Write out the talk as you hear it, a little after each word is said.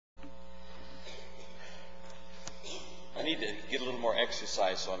to get a little more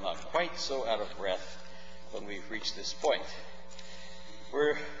exercise so I'm not quite so out of breath when we reach this point.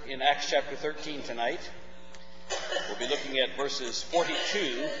 We're in Acts chapter 13 tonight. We'll be looking at verses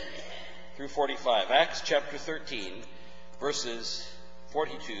 42 through 45. Acts chapter 13, verses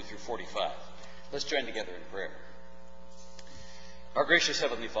 42 through 45. Let's join together in prayer. Our gracious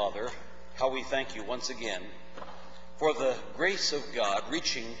Heavenly Father, how we thank you once again for the grace of God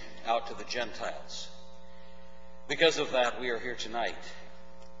reaching out to the Gentiles. Because of that, we are here tonight.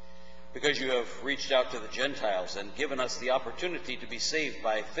 Because you have reached out to the Gentiles and given us the opportunity to be saved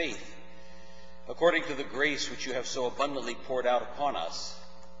by faith, according to the grace which you have so abundantly poured out upon us,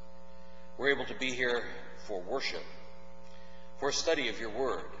 we're able to be here for worship, for study of your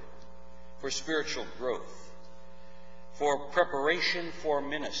word, for spiritual growth, for preparation for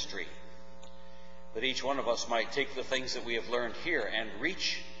ministry, that each one of us might take the things that we have learned here and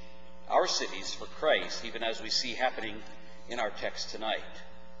reach our cities for Christ, even as we see happening in our text tonight.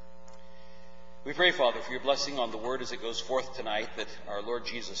 We pray, Father, for your blessing on the word as it goes forth tonight, that our Lord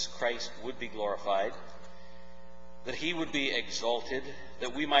Jesus Christ would be glorified, that he would be exalted,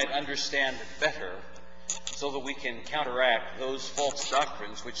 that we might understand better, so that we can counteract those false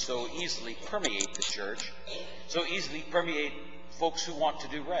doctrines which so easily permeate the church, so easily permeate folks who want to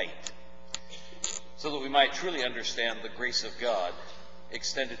do right, so that we might truly understand the grace of God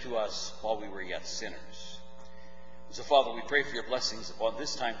extended to us while we were yet sinners. So, Father, we pray for your blessings upon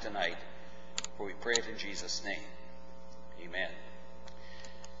this time tonight, for we pray it in Jesus' name. Amen.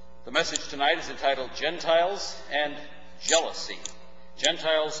 The message tonight is entitled Gentiles and Jealousy.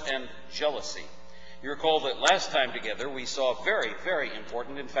 Gentiles and Jealousy. You recall that last time together we saw very, very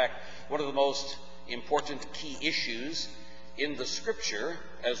important, in fact, one of the most important key issues in the Scripture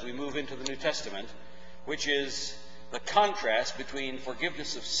as we move into the New Testament, which is the contrast between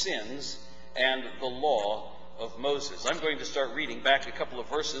forgiveness of sins and the law of Moses. I'm going to start reading back a couple of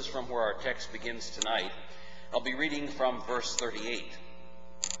verses from where our text begins tonight. I'll be reading from verse 38.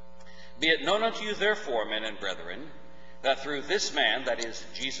 Be it known unto you, therefore, men and brethren, that through this man, that is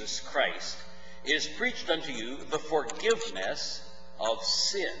Jesus Christ, is preached unto you the forgiveness of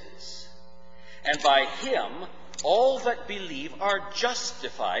sins. And by him all that believe are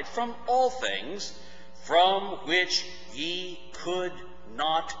justified from all things from which ye could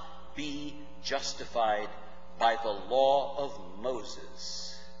not be justified by the law of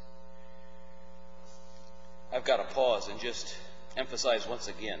Moses. I've got to pause and just emphasize once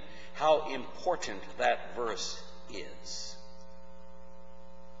again how important that verse is.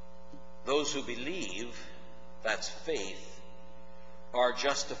 Those who believe, that's faith, are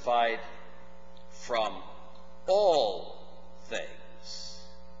justified from all things.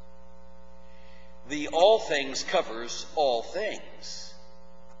 The all things covers all things.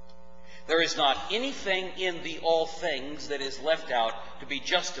 There is not anything in the all things that is left out to be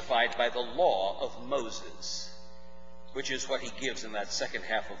justified by the law of Moses, which is what he gives in that second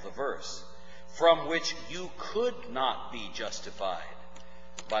half of the verse, from which you could not be justified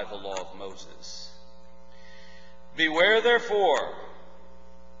by the law of Moses. Beware, therefore,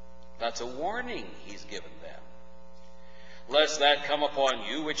 that's a warning he's given them, lest that come upon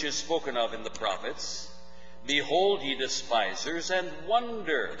you which is spoken of in the prophets. Behold, ye despisers, and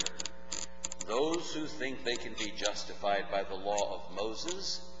wonder. Those who think they can be justified by the law of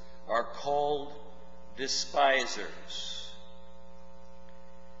Moses are called despisers.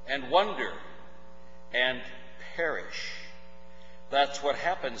 And wonder and perish. That's what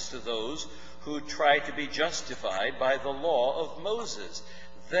happens to those who try to be justified by the law of Moses.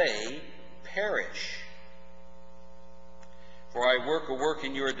 They perish. For I work a work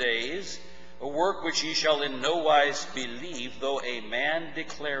in your days, a work which ye shall in no wise believe, though a man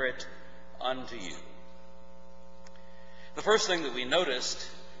declare it unto you. The first thing that we noticed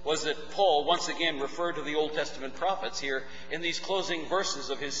was that Paul once again referred to the Old Testament prophets here in these closing verses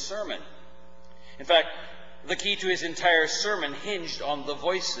of his sermon. In fact, the key to his entire sermon hinged on the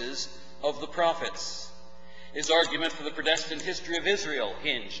voices of the prophets. His argument for the predestined history of Israel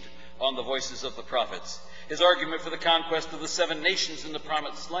hinged on the voices of the prophets. His argument for the conquest of the 7 nations in the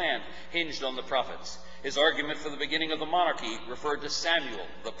promised land hinged on the prophets. His argument for the beginning of the monarchy referred to Samuel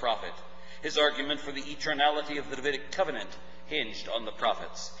the prophet. His argument for the eternality of the Davidic covenant hinged on the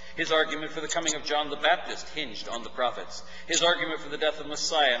prophets. His argument for the coming of John the Baptist hinged on the prophets. His argument for the death of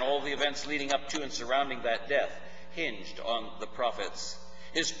Messiah and all the events leading up to and surrounding that death hinged on the prophets.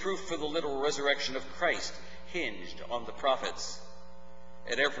 His proof for the literal resurrection of Christ hinged on the prophets.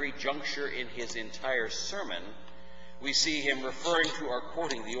 At every juncture in his entire sermon, we see him referring to or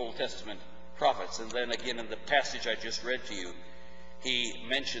quoting the Old Testament prophets. And then again in the passage I just read to you, he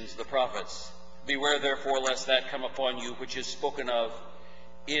mentions the prophets Beware therefore lest that come upon you which is spoken of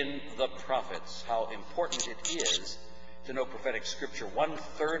in the prophets. How important it is to know prophetic scripture.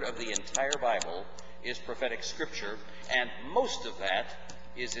 1/3 of the entire Bible is prophetic scripture, and most of that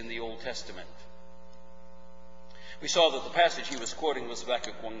is in the Old Testament. We saw that the passage he was quoting was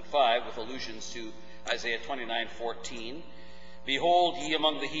Habakkuk 1:5, with allusions to Isaiah 29:14. Behold ye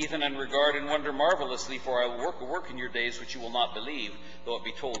among the heathen, and regard and wonder marvelously, for I will work a work in your days which you will not believe, though it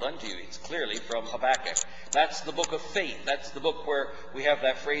be told unto you. It's clearly from Habakkuk. That's the book of faith. That's the book where we have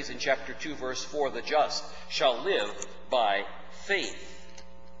that phrase in chapter 2, verse 4, the just shall live by faith.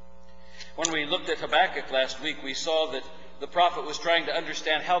 When we looked at Habakkuk last week, we saw that the prophet was trying to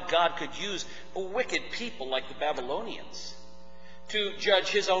understand how God could use a wicked people like the Babylonians to judge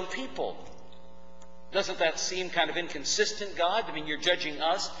his own people. Doesn't that seem kind of inconsistent, God? I mean, you're judging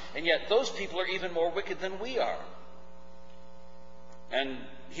us, and yet those people are even more wicked than we are. And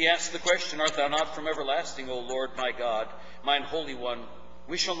he asked the question, Art thou not from everlasting, O Lord my God, mine Holy One?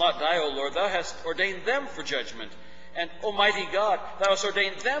 We shall not die, O Lord. Thou hast ordained them for judgment. And, Almighty God, thou hast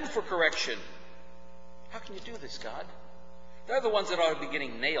ordained them for correction. How can you do this, God? They're the ones that ought to be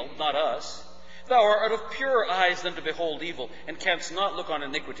getting nailed, not us. Thou art of purer eyes than to behold evil, and canst not look on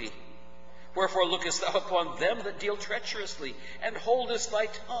iniquity. Wherefore lookest thou upon them that deal treacherously, and holdest thy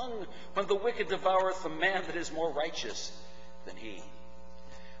tongue when the wicked devoureth the man that is more righteous than he.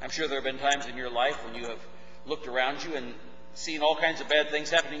 I'm sure there have been times in your life when you have looked around you and seen all kinds of bad things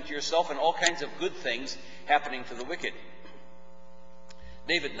happening to yourself and all kinds of good things happening to the wicked.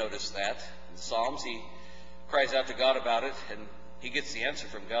 David noticed that in the Psalms. He cries out to God about it, and he gets the answer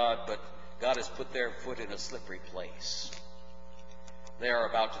from God, but God has put their foot in a slippery place. They are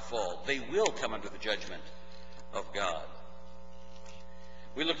about to fall. They will come under the judgment of God.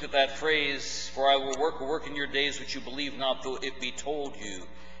 We looked at that phrase, for I will work a work in your days which you believe not, though it be told you.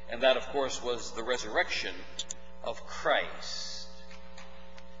 And that, of course, was the resurrection of Christ.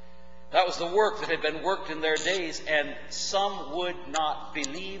 That was the work that had been worked in their days, and some would not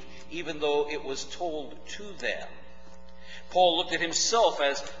believe, even though it was told to them. Paul looked at himself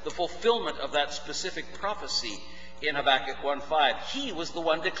as the fulfillment of that specific prophecy in Habakkuk 1:5. He was the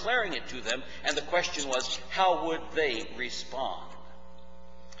one declaring it to them, and the question was, how would they respond?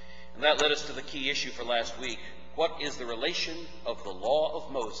 And that led us to the key issue for last week. What is the relation of the law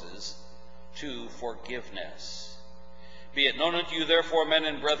of Moses to forgiveness? Be it known unto you, therefore, men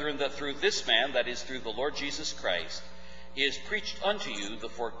and brethren, that through this man, that is, through the Lord Jesus Christ, is preached unto you the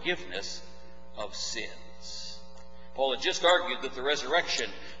forgiveness of sins. Paul had just argued that the resurrection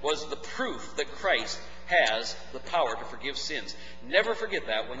was the proof that Christ has the power to forgive sins. Never forget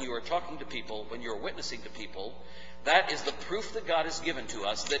that when you are talking to people, when you are witnessing to people. That is the proof that God has given to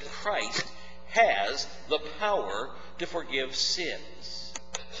us that Christ has the power to forgive sins.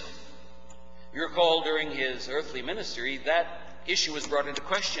 You recall during his earthly ministry, that issue was brought into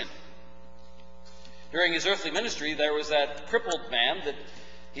question. During his earthly ministry, there was that crippled man that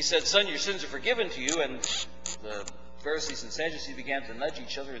he said, Son, your sins are forgiven to you. And the Pharisees and Sadducees began to nudge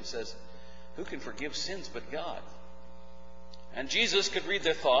each other and says, who can forgive sins but God? And Jesus could read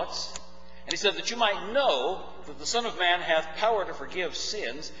their thoughts. And he said, that you might know that the Son of Man hath power to forgive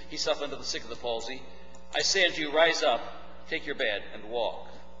sins. He saith unto the sick of the palsy, I say unto you, rise up, take your bed, and walk.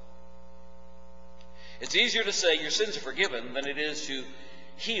 It's easier to say your sins are forgiven than it is to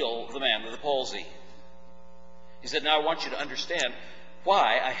heal the man with the palsy. He said, now I want you to understand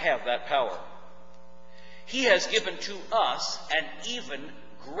why I have that power. He has given to us an even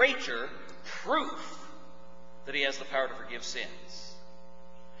greater proof that he has the power to forgive sins.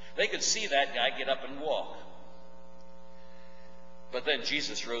 They could see that guy get up and walk. But then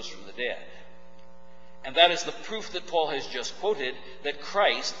Jesus rose from the dead. And that is the proof that Paul has just quoted, that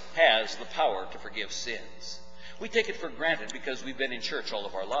Christ has the power to forgive sins. We take it for granted because we've been in church all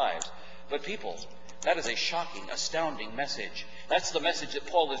of our lives. But people, that is a shocking, astounding message. That's the message that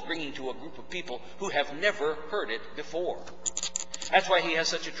Paul is bringing to a group of people who have never heard it before. That's why he has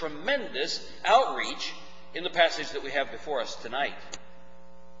such a tremendous outreach in the passage that we have before us tonight.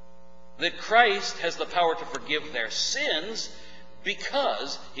 That Christ has the power to forgive their sins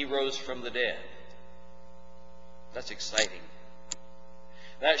because he rose from the dead. That's exciting.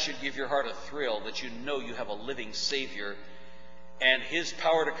 That should give your heart a thrill that you know you have a living Savior, and his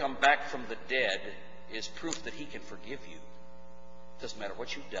power to come back from the dead is proof that he can forgive you. Doesn't matter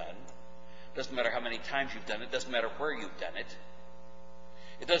what you've done. Doesn't matter how many times you've done it. Doesn't matter where you've done it.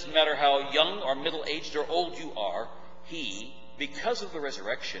 It doesn't matter how young or middle-aged or old you are. He, because of the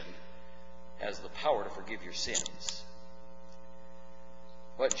resurrection, has the power to forgive your sins.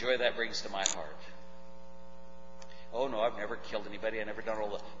 What joy that brings to my heart. Oh no, I've never killed anybody. I've never done all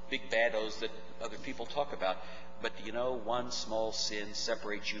the big bad-os that about. But do you know, one small sin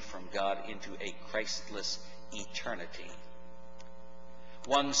separates you from God into a Christless eternity.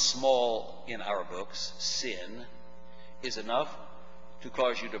 One small, in our books, sin is enough to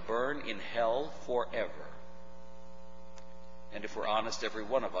cause you to burn in hell forever. And if we're honest, every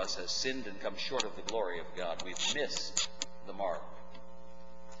one of us has sinned and come short of the glory of God. We've missed the mark.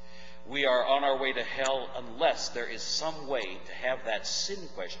 We are on our way to hell unless there is some way to have that sin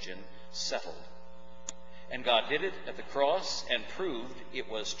question settled. And God did it at the cross and proved it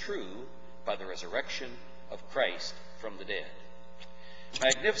was true by the resurrection of Christ from the dead.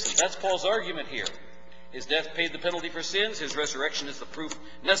 Magnificent. That's Paul's argument here. His death paid the penalty for sins. His resurrection is the proof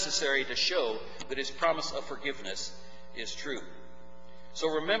necessary to show that his promise of forgiveness is true. So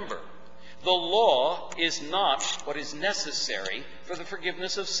remember, the law is not what is necessary for the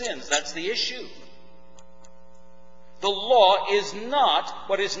forgiveness of sins. That's the issue. The law is not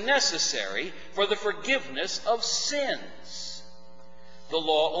what is necessary for the forgiveness of sins. The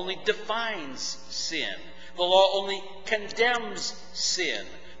law only defines sin. The law only condemns sin.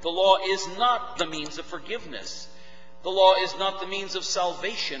 The law is not the means of forgiveness. The law is not the means of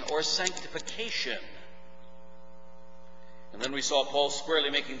salvation or sanctification. And then we saw Paul squarely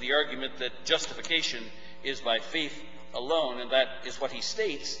making the argument that justification is by faith alone, and that is what he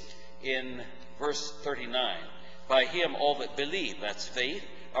states in verse 39. By him all that believe, that's faith,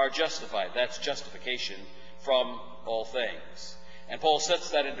 are justified. That's justification from all things. And Paul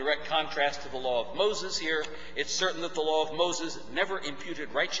sets that in direct contrast to the law of Moses here. It's certain that the law of Moses never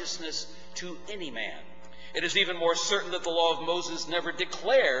imputed righteousness to any man. It is even more certain that the law of Moses never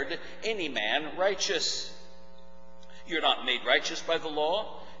declared any man righteous. You're not made righteous by the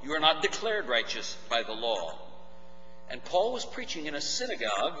law. You are not declared righteous by the law. And Paul was preaching in a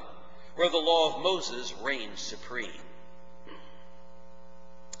synagogue where the law of Moses reigned supreme.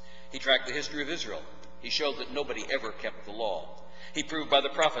 He tracked the history of Israel. He showed that nobody ever kept the law. He proved by the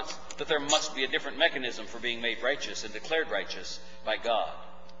prophets that there must be a different mechanism for being made righteous and declared righteous by God.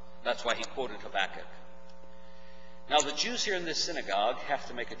 That's why he quoted Habakkuk. Now, the Jews here in this synagogue have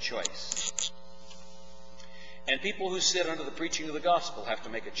to make a choice. And people who sit under the preaching of the gospel have to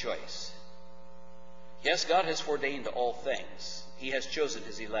make a choice. Yes, God has ordained all things. He has chosen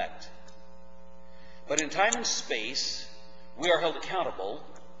his elect. But in time and space, we are held accountable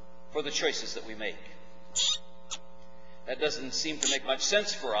for the choices that we make. That doesn't seem to make much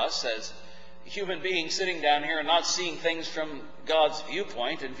sense for us as human beings sitting down here and not seeing things from God's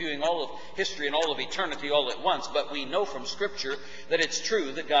viewpoint and viewing all of history and all of eternity all at once. But we know from Scripture that it's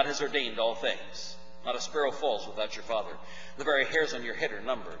true that God has ordained all things. Not a sparrow falls without your Father. The very hairs on your head are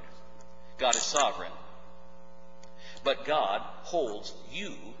numbered. God is sovereign. But God holds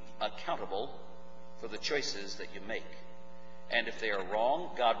you accountable for the choices that you make. And if they are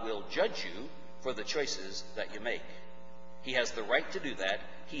wrong, God will judge you for the choices that you make. He has the right to do that.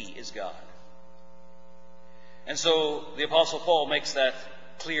 He is God. And so the Apostle Paul makes that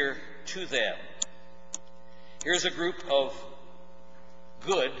clear to them. Here's a group of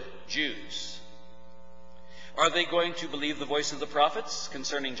good Jews. Are they going to believe the voice of the prophets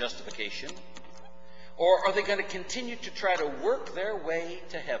concerning justification? Or are they going to continue to try to work their way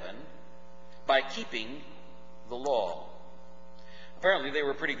to heaven by keeping the law? Apparently they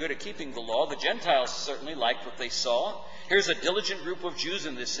were pretty good at keeping the law. The Gentiles certainly liked what they saw. Here's a diligent group of Jews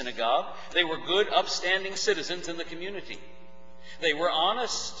in this synagogue. They were good, upstanding citizens in the community. They were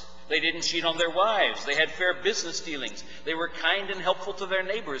honest. They didn't cheat on their wives. They had fair business dealings. They were kind and helpful to their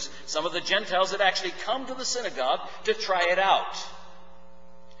neighbors. Some of the Gentiles had actually come to the synagogue to try it out.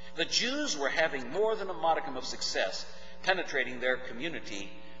 The Jews were having more than a modicum of success penetrating their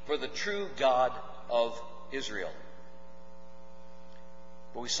community for the true God of Israel.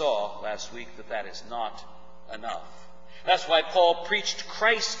 But we saw last week that that is not enough. That's why Paul preached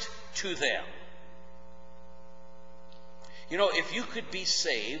Christ to them. You know, if you could be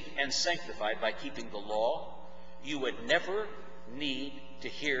saved and sanctified by keeping the law, you would never need to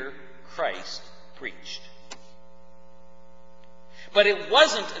hear Christ preached. But it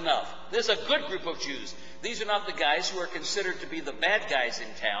wasn't enough. There's a good group of Jews. These are not the guys who are considered to be the bad guys in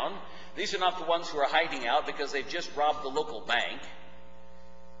town. These are not the ones who are hiding out because they've just robbed the local bank.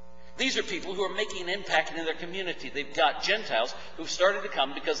 These are people who are making an impact in their community. They've got Gentiles who've started to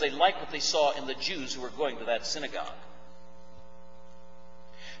come because they like what they saw in the Jews who were going to that synagogue.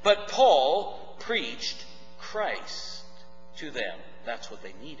 But Paul preached Christ to them. That's what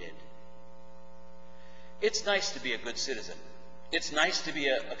they needed. It's nice to be a good citizen. It's nice to be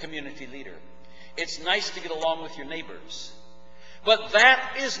a community leader. It's nice to get along with your neighbors. But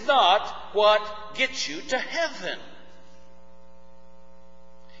that is not what gets you to heaven.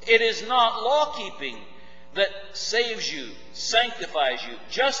 It is not law-keeping that saves you, sanctifies you,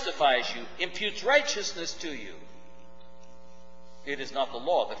 justifies you, imputes righteousness to you. It is not the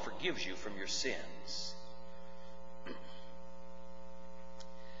law that forgives you from your sins.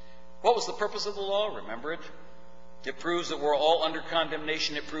 What was the purpose of the law? Remember it? It proves that we're all under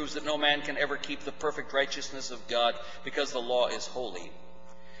condemnation. It proves that no man can ever keep the perfect righteousness of God because the law is holy.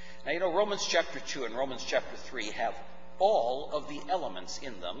 Now, you know, Romans chapter 2 and Romans chapter 3 have all of the elements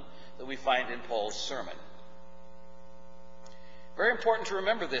in them that we find in Paul's sermon. Very important to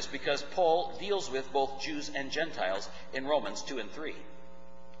remember this because Paul deals with both Jews and Gentiles in Romans 2 and 3.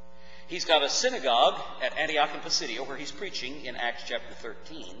 He's got a synagogue at Antioch in Pisidia where he's preaching in Acts chapter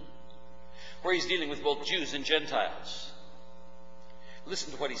 13, where he's dealing with both Jews and Gentiles.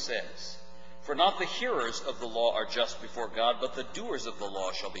 Listen to what he says. For not the hearers of the law are just before God, but the doers of the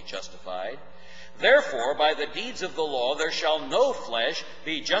law shall be justified. Therefore, by the deeds of the law there shall no flesh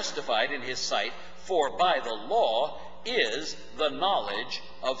be justified in his sight, for by the law is the knowledge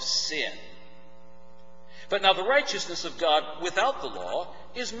of sin. But now the righteousness of God without the law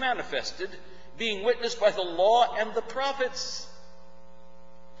is manifested, being witnessed by the law and the prophets.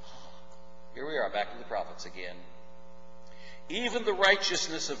 Here we are, back to the prophets again. Even the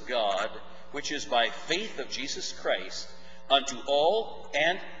righteousness of God, which is by faith of Jesus Christ, unto all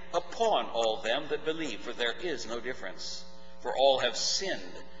and upon all them that believe, for there is no difference. For all have sinned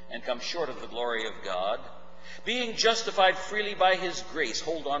and come short of the glory of God, being justified freely by his grace.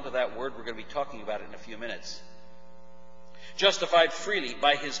 Hold on to that word. We're going to be talking about it in a few minutes. Justified freely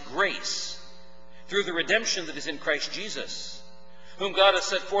by his grace through the redemption that is in Christ Jesus, whom God has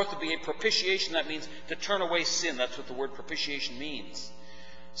set forth to be a propitiation. That means to turn away sin. That's what the word propitiation means.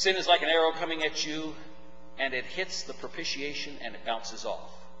 Sin is like an arrow coming at you, and it hits the propitiation and it bounces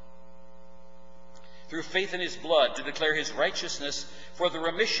off. Through faith in his blood, to declare his righteousness for the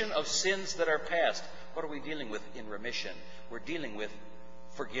remission of sins that are past. What are we dealing with in remission? We're dealing with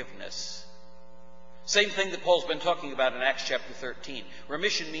forgiveness. Same thing that Paul's been talking about in Acts chapter 13.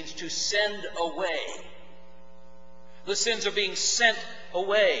 Remission means to send away. The sins are being sent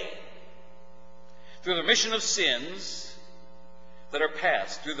away. Through the remission of sins that are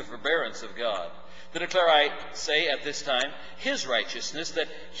past, through the forbearance of God. To declare, I say at this time, his righteousness, that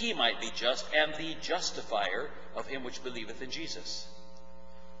he might be just, and the justifier of him which believeth in Jesus.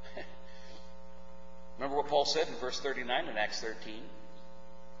 Remember what Paul said in verse 39 in Acts 13?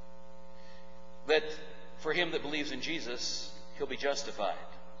 That for him that believes in Jesus, he'll be justified.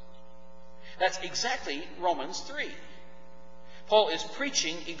 That's exactly Romans 3. Paul is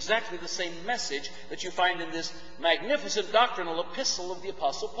preaching exactly the same message that you find in this magnificent doctrinal epistle of the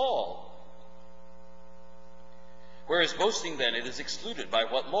Apostle Paul. Whereas boasting then, it is excluded by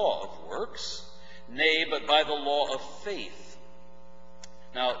what law? Of works? Nay, but by the law of faith.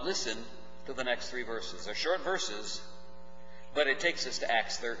 Now listen to the next three verses. They're short verses, but it takes us to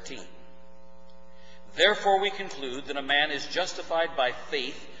Acts 13. Therefore we conclude that a man is justified by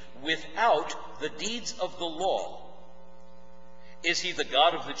faith without the deeds of the law. Is he the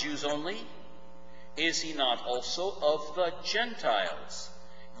God of the Jews only? Is he not also of the Gentiles?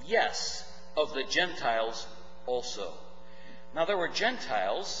 Yes, of the Gentiles also. Now there were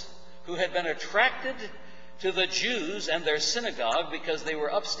Gentiles who had been attracted to the Jews and their synagogue because they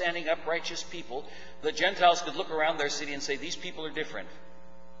were upstanding, uprighteous people. The Gentiles could look around their city and say, these people are different.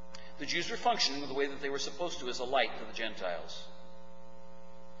 The Jews were functioning the way that they were supposed to, as a light to the Gentiles.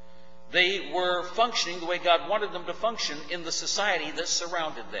 They were functioning the way God wanted them to function in the society that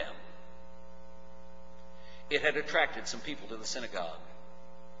surrounded them. It had attracted some people to the synagogue.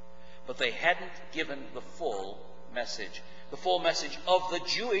 But they hadn't given the full message of the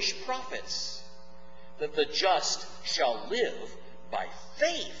Jewish prophets, that the just shall live by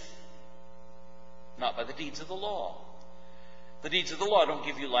faith, not by the deeds of the law. The deeds of the law don't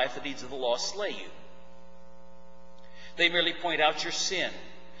give you life. The deeds of the law slay you. They merely point out your sin.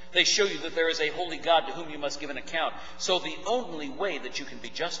 They show you that there is a holy God to whom you must give an account. So the only way that you can be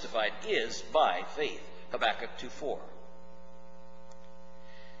justified is by faith. Habakkuk 2:4.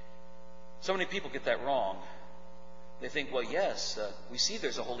 So many people get that wrong. They think, well, yes, we see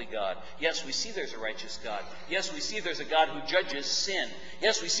there's a holy God. Yes, we see there's a righteous God. Yes, we see there's a God who judges sin.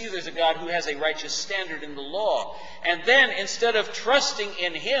 Yes, we see there's a God who has a righteous standard in the law. And then, instead of trusting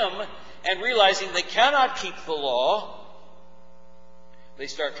in him and realizing they cannot keep the law, they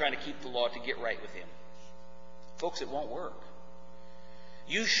start trying to keep the law to get right with him. Folks, it won't work.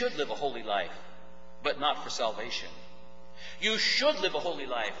 You should live a holy life, but not for salvation. You should live a holy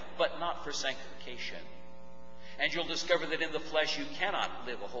life, but not for sanctification. And you'll discover that in the flesh you cannot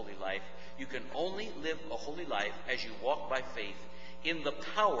live a holy life. You can only live a holy life as you walk by faith in the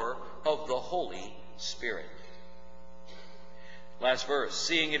power of the Holy Spirit. Last verse.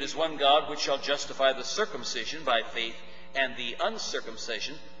 Seeing it is one God which shall justify the circumcision by faith and the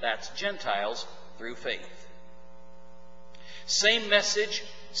uncircumcision, that's Gentiles, through faith. Same message,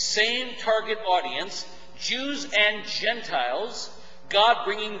 same target audience, Jews and Gentiles, God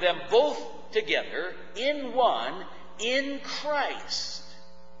bringing them both together in one, in Christ.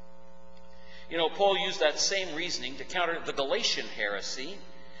 You know, Paul used that same reasoning to counter the Galatian heresy,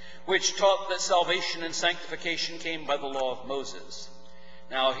 which taught that salvation and sanctification came by the law of Moses.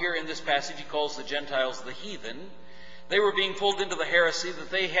 Now, here in this passage, he calls the Gentiles the heathen. They were being pulled into the heresy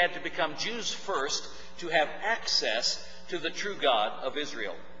that they had to become Jews first to have access to the true God of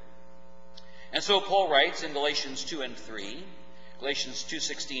Israel. And so Paul writes in Galatians 2 and 3, Galatians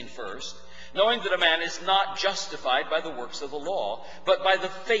 2:16 first, knowing that a man is not justified by the works of the law, but by the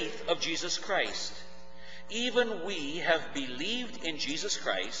faith of Jesus Christ. Even we have believed in Jesus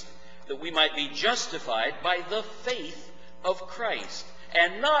Christ, that we might be justified by the faith of Christ,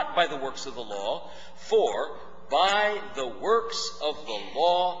 and not by the works of the law, for by the works of the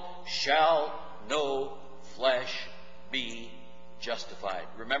law shall no flesh be justified.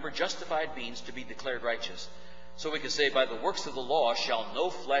 Remember, justified means to be declared righteous. So we can say, by the works of the law shall no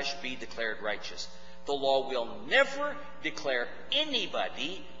flesh be declared righteous. The law will never declare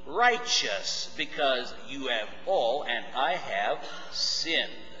anybody righteous, because you have all, and I have, sinned.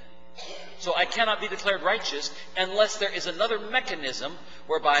 So I cannot be declared righteous unless there is another mechanism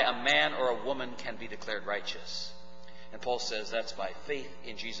whereby a man or a woman can be declared righteous. And Paul says that's by faith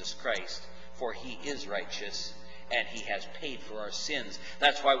in Jesus Christ, for he is righteous, and he has paid for our sins.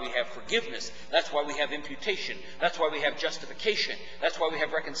 That's why we have forgiveness. That's why we have imputation. That's why we have justification. That's why we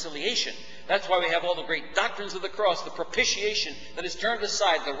have reconciliation. That's why we have all the great doctrines of the cross, the propitiation that has turned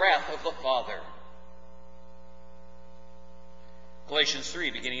aside the wrath of the Father. Galatians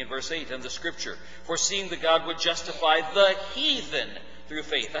 3, beginning in verse 8, and the scripture, foreseeing that God would justify the heathen through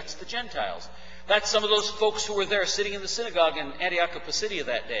faith. That's the Gentiles. That's some of those folks who were there sitting in the synagogue in Antioch of Pisidia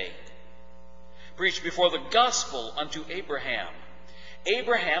that day. Preached before the gospel unto Abraham.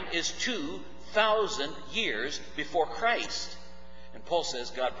 Abraham is 2,000 years before Christ. And Paul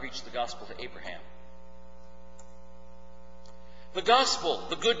says God preached the gospel to Abraham. The gospel,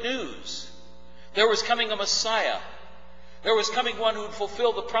 the good news. There was coming a Messiah. There was coming one who would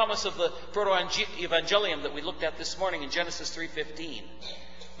fulfill the promise of the proto-evangelium that we looked at this morning in Genesis 3:15.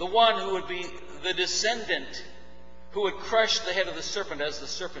 The one who would be the descendant who would crush the head of the serpent as the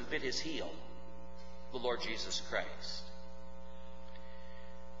serpent bit his heel. The Lord Jesus Christ.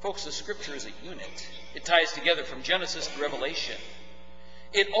 Folks, the Scripture is a unit. It ties together from Genesis to Revelation.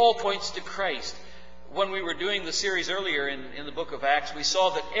 It all points to Christ. When we were doing the series earlier in the book of Acts, we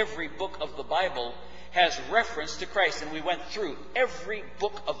saw that every book of the Bible has reference to Christ. And we went through every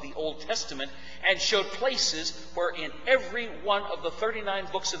book of the Old Testament and showed places where in every one of the 39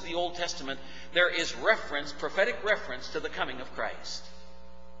 books of the Old Testament there is reference, prophetic reference to the coming of Christ.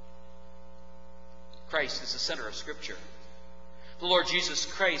 Christ is the center of Scripture. The Lord Jesus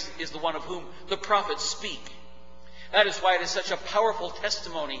Christ is the one of whom the prophets speak. That is why it is such a powerful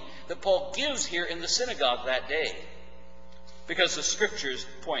testimony that Paul gives here in the synagogue that day. Because the Scriptures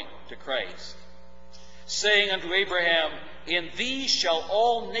point to Christ. Saying unto Abraham, in thee shall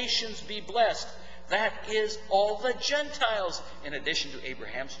all nations be blessed. That is all the Gentiles, in addition to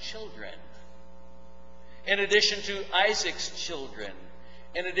Abraham's children. In addition to Isaac's children.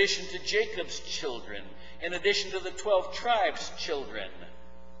 In addition to Jacob's children, in addition to the 12 tribes' children,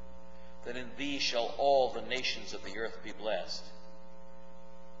 that in thee shall all the nations of the earth be blessed.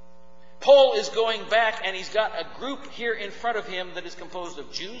 Paul is going back, and he's got a group here in front of him that is composed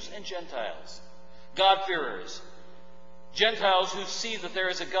of Jews and Gentiles, God-fearers, Gentiles who see that there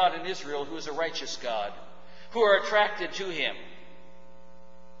is a God in Israel who is a righteous God, who are attracted to him.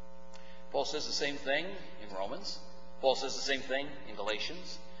 Paul says the same thing in Romans. Paul says the same thing in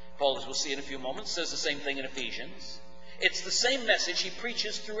Galatians. Paul, as we'll see in a few moments, says the same thing in Ephesians. It's the same message he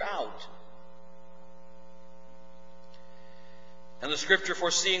preaches throughout. And the Scripture,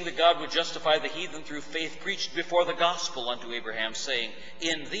 foreseeing that God would justify the heathen through faith, preached before the gospel unto Abraham, saying,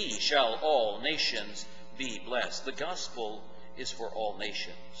 in thee shall all nations be blessed. The gospel is for all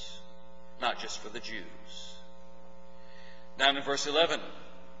nations, not just for the Jews. Down in verse 11,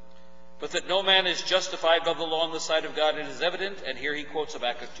 but that no man is justified by the law in the sight of God, it is evident, and here he quotes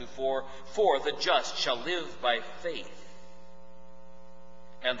Habakkuk 2:4, for the just shall live by faith.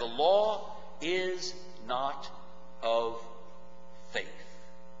 And the law is not of faith,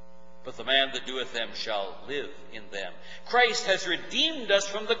 but the man that doeth them shall live in them. Christ has redeemed us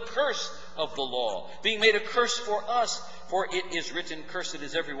from the curse of the law, being made a curse for us, For it is written, Cursed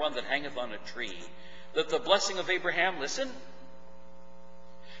is everyone that hangeth on a tree, that the blessing of Abraham," listen,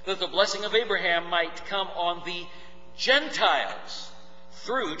 "that the blessing of Abraham might come on the Gentiles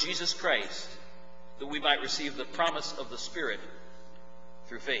through Jesus Christ, that we might receive the promise of the Spirit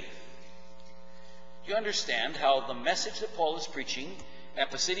through faith." Do you understand how the message that Paul is preaching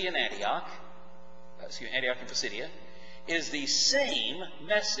at Antioch and Pisidia, is the same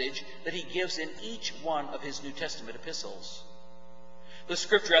message that he gives in each one of his New Testament epistles? "The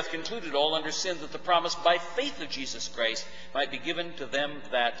Scripture hath concluded all under sin, that the promise by faith of Jesus Christ might be given to them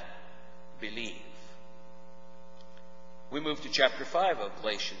that believe." We move to chapter 5 of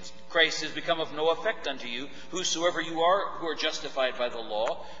Galatians. "Christ is become of no effect unto you, whosoever you are who are justified by the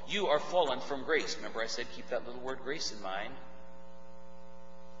law, you are fallen from grace." Remember I said keep that little word grace in mind.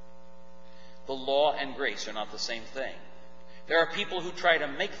 The law and grace are not the same thing. There are people who try to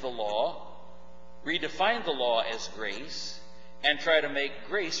make the law, redefine the law as grace, and try to make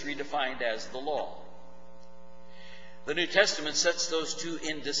grace redefined as the law. The New Testament sets those two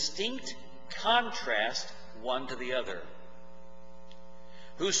in distinct contrast one to the other.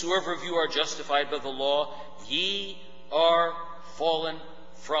 "Whosoever of you are justified by the law, ye are fallen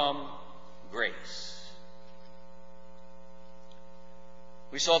from grace."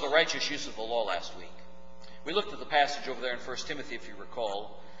 We saw the righteous use of the law last week. We looked at the passage over there in 1 Timothy, if you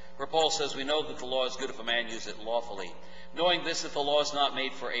recall, where Paul says, "We know that the law is good if a man use it lawfully, knowing this, that the law is not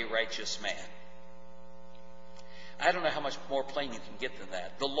made for a righteous man." I don't know how much more plain you can get than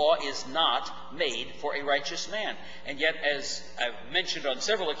that. The law is not made for a righteous man. And yet, as I've mentioned on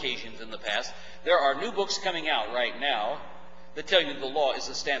several occasions in the past, there are new books coming out right now that tell you the law is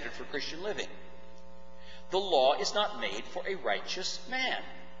the standard for Christian living. The law is not made for a righteous man.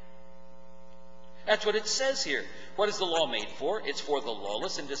 That's what it says here. What is the law made for? It's for the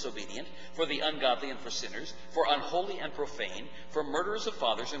lawless and disobedient, for the ungodly and for sinners, for unholy and profane, for murderers of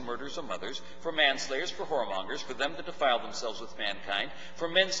fathers and murderers of mothers, for manslayers, for whoremongers, for them that defile themselves with mankind, for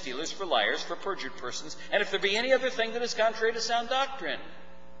men stealers, for liars, for perjured persons, and if there be any other thing that is contrary to sound doctrine.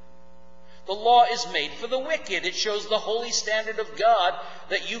 The law is made for the wicked. It shows the holy standard of God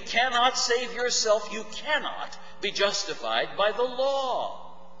that you cannot save yourself. You cannot be justified by the law.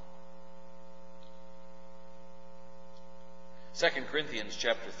 2 Corinthians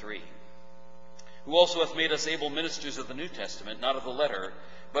chapter 3. "Who also hath made us able ministers of the New Testament, not of the letter,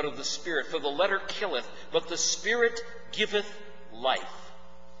 but of the Spirit. For the letter killeth, but the Spirit giveth life."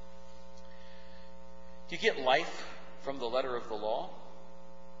 Do you get life from the letter of the law?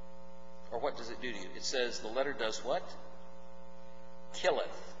 Or what does it do to you? It says the letter does what?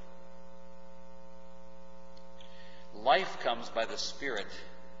 Killeth. Life comes by the Spirit.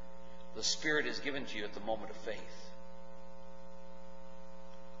 The Spirit is given to you at the moment of faith.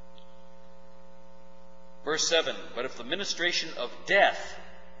 Verse 7, "But if the ministration of death,"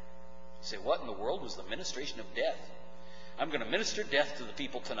 you say, what in the world was the ministration of death? I'm going to minister death to the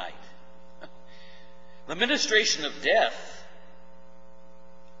people tonight. The ministration of death,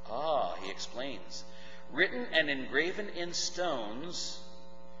 he explains, "written and engraven in stones,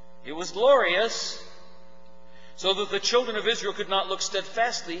 it was glorious, so that the children of Israel could not look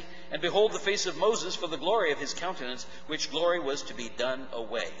steadfastly and behold the face of Moses for the glory of his countenance, which glory was to be done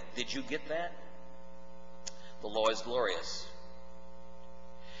away." Did you get that? The law is glorious.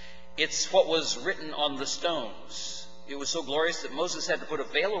 It's what was written on the stones. It was so glorious that Moses had to put a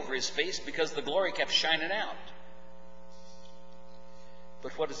veil over his face because the glory kept shining out.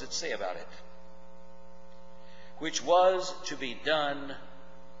 But what does it say about it? Which was to be done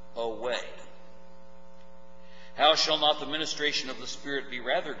away. "How shall not the ministration of the Spirit be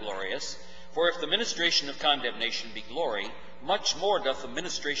rather glorious? For if the ministration of condemnation be glory, much more doth the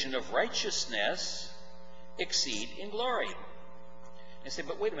ministration of righteousness exceed in glory." And you say,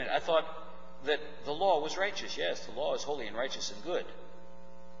 but wait a minute, I thought that the law was righteous. Yes, the law is holy and righteous and good.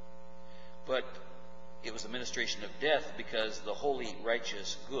 But it was the ministration of death because the holy,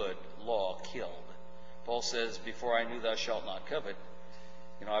 righteous, good law killed. Paul says, "Before I knew thou shalt not covet,"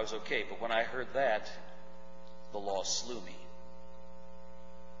 I was okay. But when I heard that, the law slew me.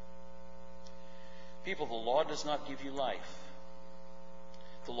 People, the law does not give you life.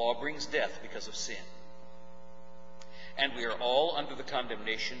 The law brings death because of sin. And we are all under the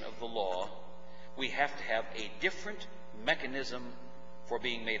condemnation of the law. We have to have a different mechanism for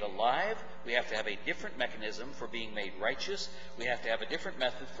being made alive. We have to have a different mechanism for being made righteous. We have to have a different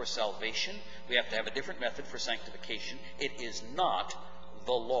method for salvation. We have to have a different method for sanctification. It is not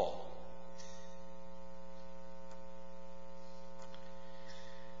the law.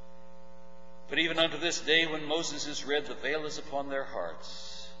 But even unto this day, when Moses is read, the veil is upon their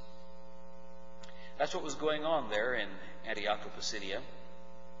hearts. That's what was going on there in Antioch of Pisidia.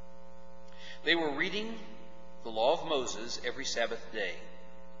 They were reading the law of Moses every Sabbath day.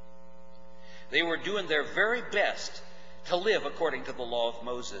 They were doing their very best to live according to the law of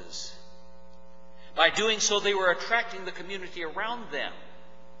Moses. By doing so, they were attracting the community around them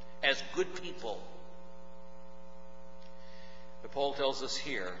as good people. But Paul tells us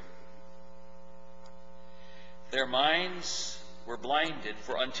here, their minds were blinded,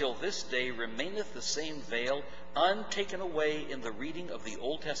 for until this day remaineth the same veil untaken away in the reading of the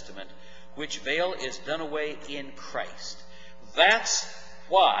Old Testament, which veil is done away in Christ. That's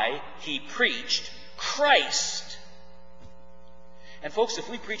why he preached Christ. And folks, if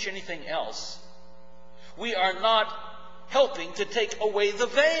we preach anything else, we are not helping to take away the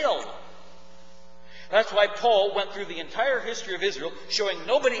veil. That's why Paul went through the entire history of Israel, showing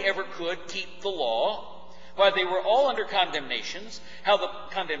nobody ever could keep the law, why they were all under condemnation, how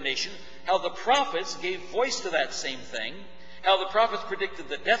the prophets gave voice to that same thing, how the prophets predicted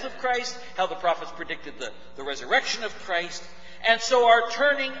the death of Christ, how the prophets predicted the resurrection of Christ. And so our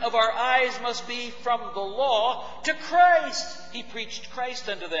turning of our eyes must be from the law to Christ. He preached Christ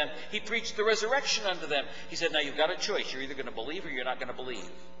unto them. He preached the resurrection unto them. He said, now you've got a choice. You're either going to believe or you're not going to believe.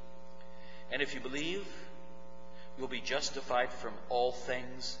 And if you believe, you'll be justified from all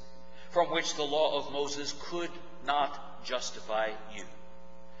things from which the law of Moses could not justify you.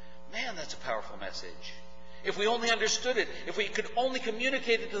 Man, that's a powerful message. If we only understood it, if we could only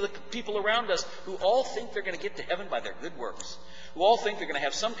communicate it to the people around us who all think they're going to get to heaven by their good works, who all think they're going to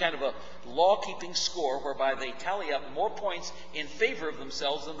have some kind of a law-keeping score whereby they tally up more points in favor of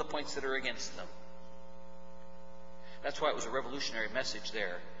themselves than the points that are against them. That's why it was a revolutionary message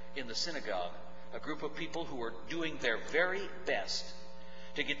there in the synagogue. A group of people who were doing their very best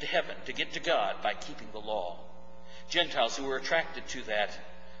to get to heaven, to get to God by keeping the law. Gentiles who were attracted to that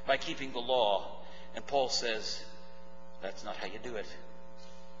by keeping the law. And Paul says, that's not how you do it.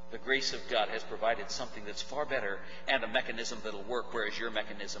 The grace of God has provided something that's far better and a mechanism that'll work, whereas your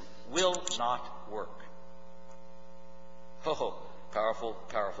mechanism will not work. Oh, powerful,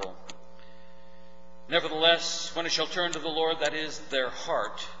 powerful. Nevertheless, when it shall turn to the Lord, that is their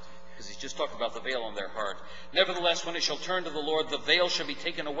heart, because he's just talking about the veil on their heart. Nevertheless, when it shall turn to the Lord, the veil shall be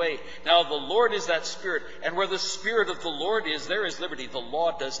taken away. Now the Lord is that Spirit, and where the Spirit of the Lord is, there is liberty. The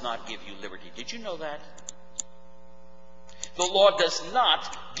law does not give you liberty. Did you know that? The law does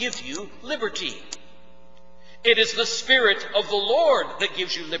not give you liberty. It is the Spirit of the Lord that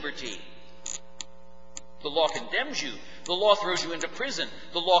gives you liberty. The law condemns you. The law throws you into prison.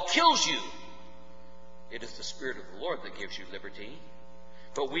 The law kills you. It is the Spirit of the Lord that gives you liberty.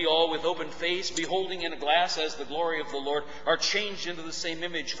 But we all, with open face, beholding in a glass as the glory of the Lord, are changed into the same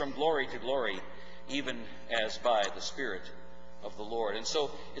image from glory to glory, even as by the Spirit of the Lord. And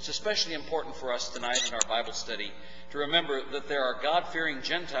so it's especially important for us tonight in our Bible study to remember that there are God-fearing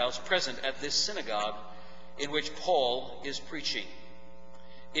Gentiles present at this synagogue in which Paul is preaching.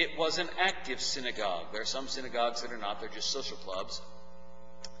 It was an active synagogue. There are some synagogues that are not. They're just social clubs.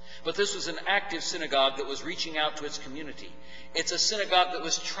 But this was an active synagogue that was reaching out to its community. It's a synagogue that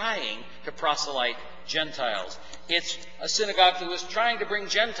was trying to proselyte Gentiles. It's a synagogue that was trying to bring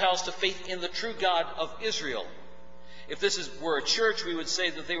Gentiles to faith in the true God of Israel. If this were a church, we would say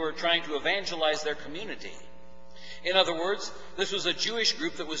that they were trying to evangelize their community. In other words, this was a Jewish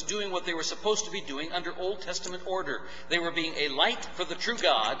group that was doing what they were supposed to be doing under Old Testament order. They were being a light for the true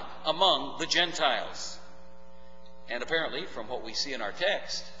God among the Gentiles. And apparently, from what we see in our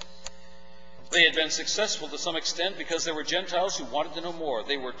text, they had been successful to some extent because there were Gentiles who wanted to know more.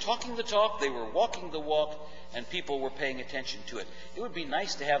 They were talking the talk, they were walking the walk, and people were paying attention to it. It would be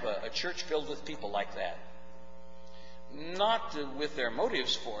nice to have a church filled with people like that. Not with their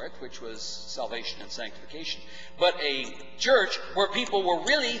motives for it, which was salvation and sanctification, but a church where people were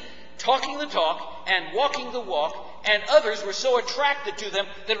really talking the talk and walking the walk, and others were so attracted to them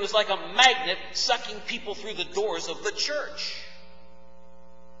that it was like a magnet sucking people through the doors of the church.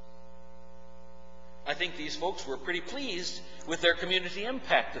 I think these folks were pretty pleased with their community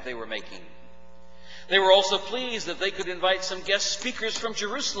impact that they were making. They were also pleased that they could invite some guest speakers from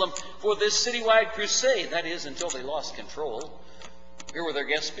Jerusalem for this citywide crusade. That is, until they lost control. Here were their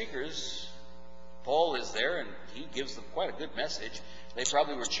guest speakers. Paul is there, and he gives them quite a good message. They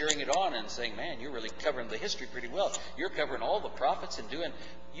probably were cheering it on and saying, man, you're really covering the history pretty well. You're covering all the prophets and doing,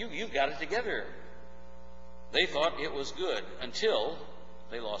 you've got it together. They thought it was good until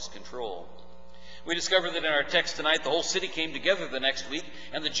they lost control. We discover that in our text tonight, the whole city came together the next week,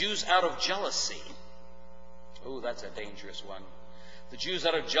 and the Jews out of jealousy. Oh, that's a dangerous one. The Jews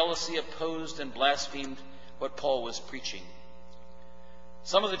out of jealousy opposed and blasphemed what Paul was preaching.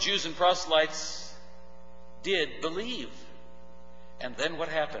 Some of the Jews and proselytes did believe. And then what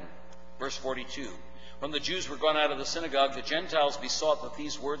happened? Verse 42. When the Jews were gone out of the synagogue, the Gentiles besought that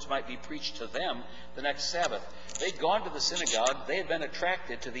these words might be preached to them the next Sabbath. They'd gone to the synagogue. They had been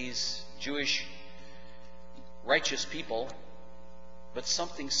attracted to these Jewish righteous people, but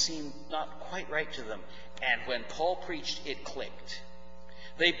something seemed not quite right to them. And when Paul preached, it clicked.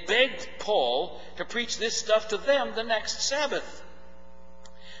 They begged Paul to preach this stuff to them the next Sabbath.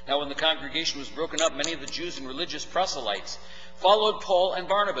 Now, when the congregation was broken up, many of the Jews and religious proselytes followed Paul and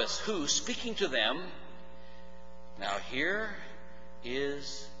Barnabas, who, speaking to them, now here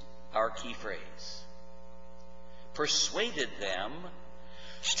is our key phrase, persuaded them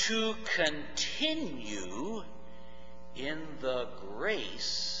to continue in the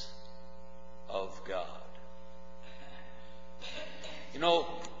grace of God. You know,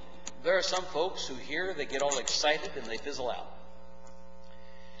 there are some folks who hear, they get all excited and they fizzle out.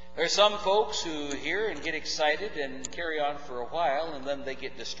 There are some folks who hear and get excited and carry on for a while, and then they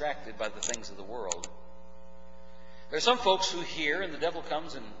get distracted by the things of the world. There are some folks who hear and the devil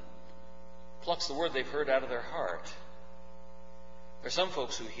comes and plucks the word they've heard out of their heart. There are some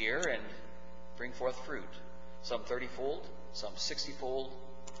folks who hear and bring forth fruit, some 30-fold, some 60-fold,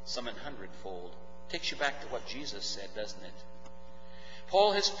 some 100-fold. Takes you back to what Jesus said, doesn't it?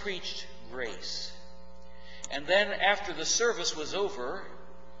 Paul has preached grace. And then after the service was over,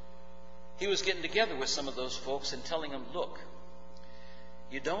 he was getting together with some of those folks and telling them, look,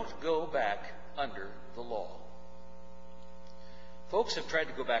 you don't go back under the law. Folks have tried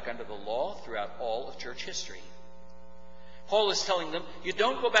to go back under the law throughout all of church history. Paul is telling them, you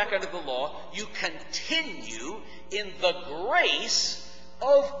don't go back under the law, you continue in the grace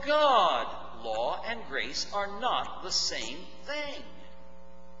of God. Law and grace are not the same thing.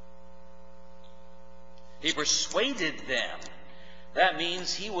 He persuaded them. That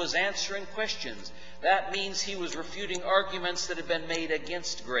means he was answering questions. That means he was refuting arguments that had been made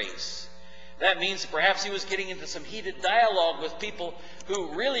against grace. That means perhaps he was getting into some heated dialogue with people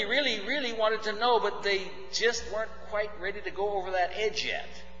who really, really, really wanted to know, but they just weren't quite ready to go over that edge yet.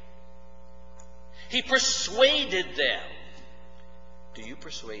 He persuaded them. Do you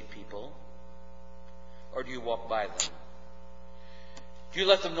persuade people? Or do you walk by them? Do you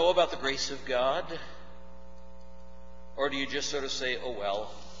let them know about the grace of God? Or do you just sort of say, oh,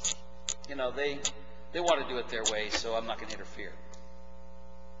 well, you know, they want to do it their way, so I'm not going to interfere.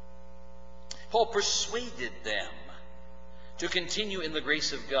 Paul persuaded them to continue in the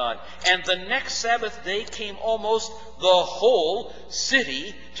grace of God. And the next Sabbath day came almost the whole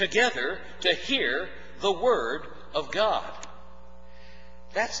city together to hear the word of God.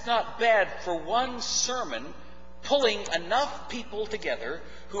 That's not bad for one sermon, pulling enough people together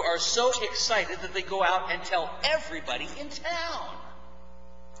who are so excited that they go out and tell everybody in town.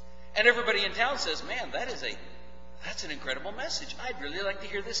 And everybody in town says, man, that's an incredible message. I'd really like to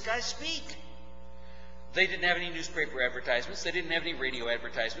hear this guy speak. They didn't have any newspaper advertisements. They didn't have any radio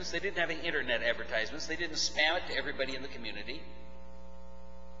advertisements. They didn't have any internet advertisements. They didn't spam it to everybody in the community.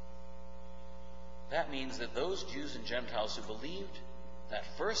 That means that those Jews and Gentiles who believed that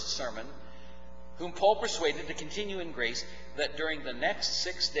first sermon, whom Paul persuaded to continue in grace, that during the next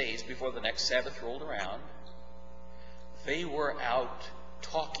 6 days before the next Sabbath rolled around, they were out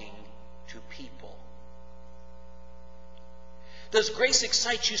talking to people. Does grace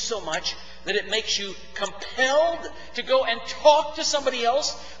excite you so much that it makes you compelled to go and talk to somebody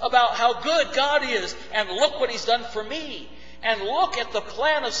else about how good God is, and look what He's done for me, and look at the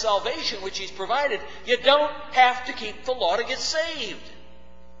plan of salvation which He's provided? You don't have to keep the law to get saved.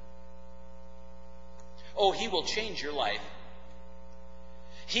 Oh, He will change your life.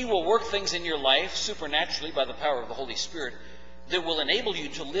 He will work things in your life supernaturally by the power of the Holy Spirit that will enable you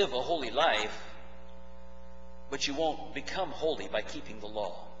to live a holy life, but you won't become holy by keeping the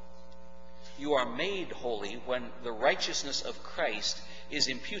law. You are made holy when the righteousness of Christ is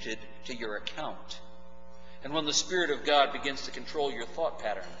imputed to your account. And when the Spirit of God begins to control your thought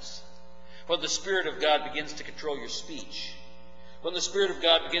patterns, when the Spirit of God begins to control your speech, when the Spirit of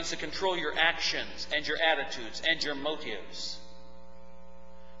God begins to control your actions and your attitudes and your motives,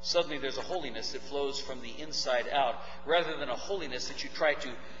 suddenly there's a holiness that flows from the inside out, rather than a holiness that you try to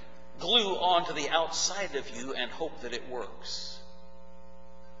glue onto the outside of you and hope that it works.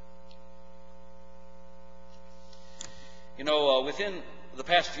 You know, within the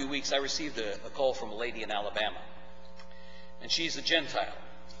past few weeks, I received a call from a lady in Alabama. And she's a Gentile.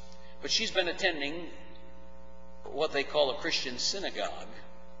 But she's been attending what they call a Christian synagogue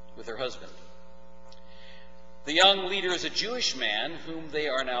with her husband. The young leader is a Jewish man whom they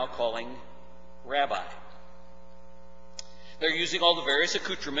are now calling Rabbi. They're using all the various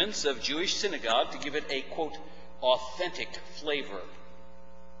accoutrements of Jewish synagogue to give it a, quote, authentic flavor.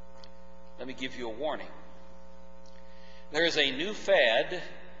 Let me give you a warning. There is a new fad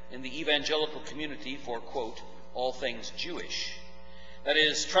in the evangelical community for, quote, all things Jewish. That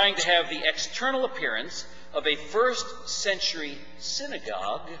is, trying to have the external appearance of a first century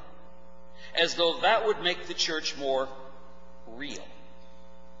synagogue as though that would make the church more real.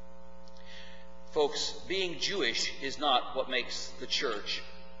 Folks, being Jewish is not what makes the church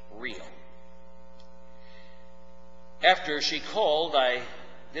real. After she called, I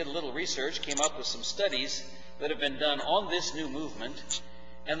did a little research, came up with some studies that have been done on this new movement.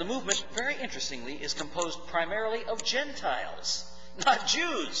 And the movement, very interestingly, is composed primarily of Gentiles, not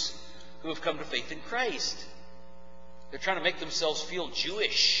Jews, who have come to faith in Christ. They're trying to make themselves feel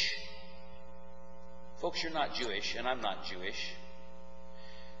Jewish. Folks, you're not Jewish, and I'm not Jewish.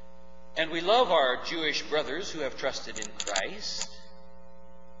 And we love our Jewish brothers who have trusted in Christ.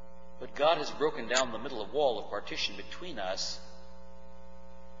 But God has broken down the middle of wall of partition between us.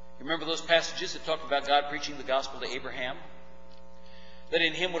 You remember those passages that talk about God preaching the gospel to Abraham? That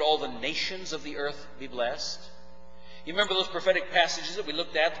in him would all the nations of the earth be blessed? You remember those prophetic passages that we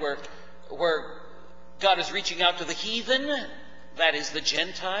looked at where God is reaching out to the heathen, that is the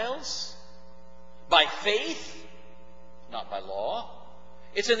Gentiles, by faith, not by law?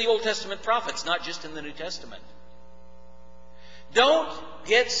 It's in the Old Testament prophets, not just in the New Testament. Don't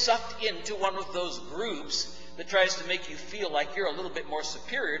get sucked into one of those groups that tries to make you feel like you're a little bit more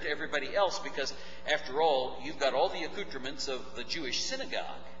superior to everybody else because, after all, you've got all the accoutrements of the Jewish synagogue.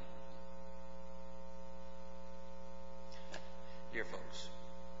 Dear folks,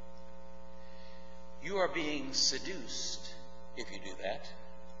 you are being seduced, if you do that,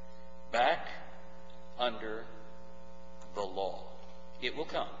 back under the law. It will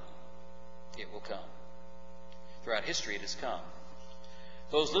come. It will come. Throughout history it has come.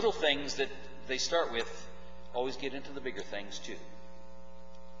 Those little things that they start with always get into the bigger things too.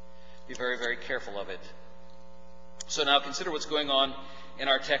 Be very, very careful of it. So now consider what's going on in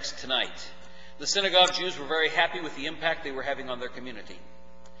our text tonight. The synagogue Jews were very happy with the impact they were having on their community.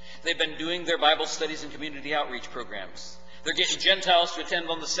 They've been doing their Bible studies and community outreach programs. They're getting Gentiles to attend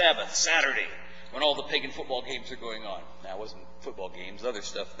on the Sabbath, Saturday, when all the pagan football games are going on. Now, it wasn't football games, other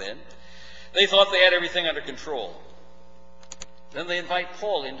stuff then. They thought they had everything under control. Then they invite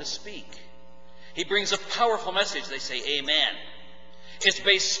Paul in to speak. He brings a powerful message. They say, amen. It's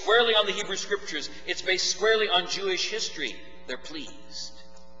based squarely on the Hebrew Scriptures. It's based squarely on Jewish history. They're pleased.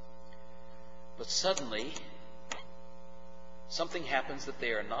 But suddenly, something happens that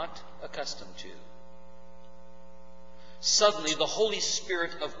they are not accustomed to. Suddenly, the Holy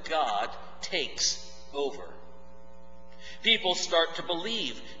Spirit of God takes over. People start to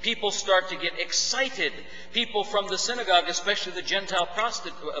believe. People start to get excited. People from the synagogue, especially the Gentile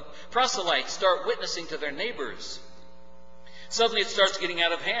proselytes, start witnessing to their neighbors. Suddenly it starts getting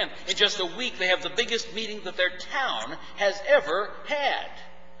out of hand. In just a week, they have the biggest meeting that their town has ever had.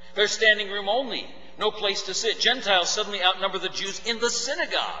 They're standing room only. No place to sit. Gentiles suddenly outnumber the Jews in the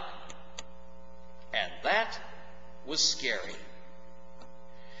synagogue. And that was scary.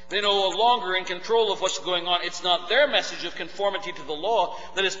 They're no longer in control of what's going on. It's not their message of conformity to the law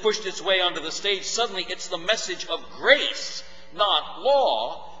that has pushed its way onto the stage. Suddenly it's the message of grace, not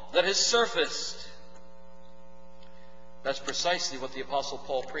law, that has surfaced. That's precisely what the Apostle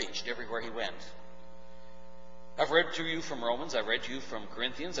Paul preached everywhere he went. I've read to you from Romans, I've read to you from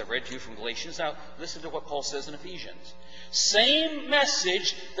Corinthians, I've read to you from Galatians. Now listen to what Paul says in Ephesians. Same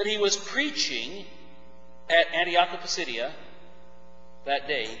message that he was preaching at Antioch of Pisidia that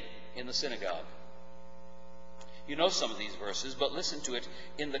day in the synagogue. You know some of these verses, but listen to it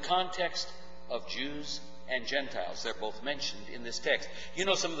in the context of Jews and Gentiles. They're both mentioned in this text. You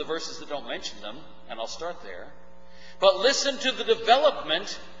know some of the verses that don't mention them, and I'll start there. But listen to the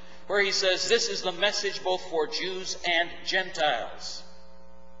development where he says this is the message both for Jews and Gentiles.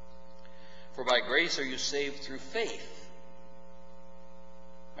 For by grace are you saved through faith.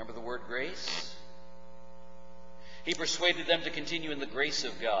 Remember the word grace? He persuaded them to continue in the grace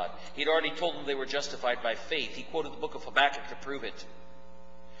of God. He'd already told them they were justified by faith. He quoted the book of Habakkuk to prove it.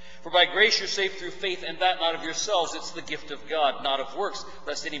 For by grace you're saved through faith, and that not of yourselves. It's the gift of God, not of works,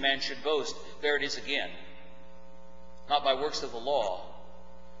 lest any man should boast. There it is again. Not by works of the law,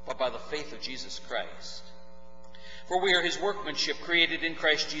 but by the faith of Jesus Christ. For we are his workmanship, created in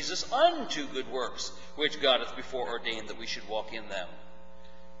Christ Jesus unto good works, which God hath before ordained that we should walk in them.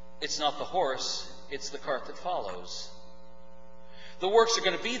 It's not the horse, it's the cart that follows. The works are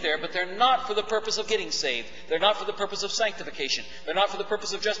going to be there, but they're not for the purpose of getting saved. They're not for the purpose of sanctification. They're not for the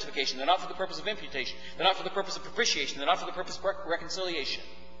purpose of justification. They're not for the purpose of imputation. They're not for the purpose of propitiation. They're not for the purpose of reconciliation.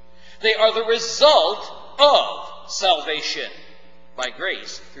 They are the result of salvation by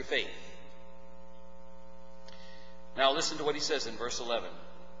grace through faith. Now listen to what he says in verse 11.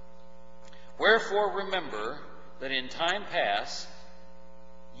 Wherefore remember that in time past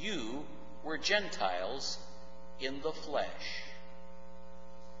you were Gentiles in the flesh.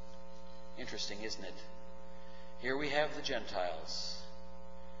 Interesting, isn't it? Here we have the Gentiles.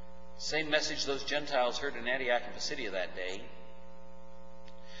 Same message those Gentiles heard in Antioch and Pisidia that day.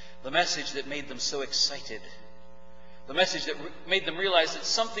 The message that made them so excited. The message that made them realize that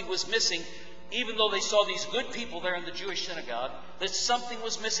something was missing, even though they saw these good people there in the Jewish synagogue, that something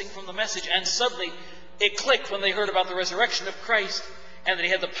was missing from the message. And suddenly it clicked when they heard about the resurrection of Christ and that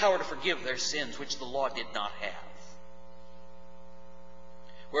he had the power to forgive their sins, which the law did not have.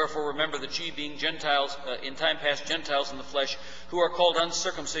 Wherefore remember that ye being Gentiles, in time past Gentiles in the flesh, who are called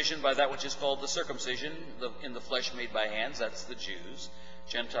uncircumcision by that which is called the circumcision, in the flesh made by hands, that's the Jews,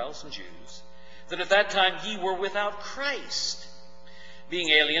 Gentiles and Jews, that at that time ye were without Christ, being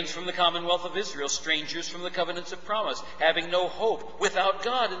aliens from the commonwealth of Israel, strangers from the covenants of promise, having no hope, without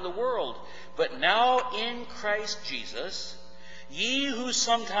God in the world. But now in Christ Jesus, ye who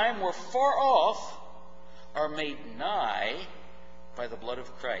sometime were far off are made nigh by the blood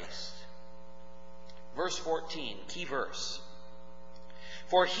of Christ. Verse 14, key verse.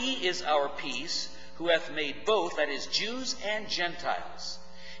 For he is our peace, who hath made both, that is, Jews and Gentiles.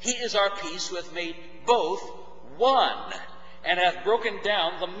 He is our peace, who hath made both one, and hath broken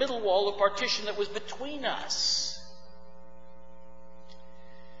down the middle wall of partition that was between us.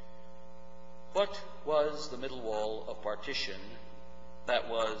 What was the middle wall of partition that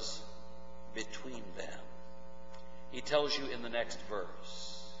was between them? He tells you in the next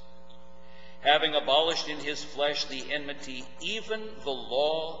verse. Having abolished in his flesh the enmity, even the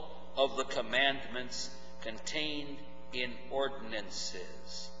law of the commandments contained in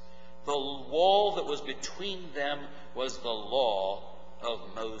ordinances. The wall that was between them was the law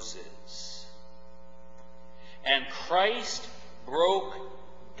of Moses. And Christ broke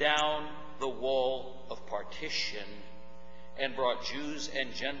down the wall of partition and brought Jews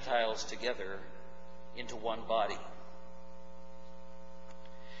and Gentiles together into one body.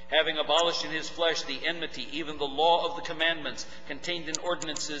 Having abolished in his flesh the enmity, even the law of the commandments contained in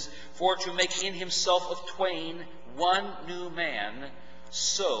ordinances, for to make in himself of twain one new man,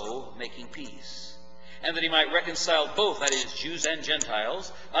 so making peace. And that he might reconcile both, that is, Jews and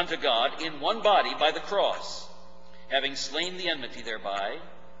Gentiles, unto God in one body by the cross, having slain the enmity thereby,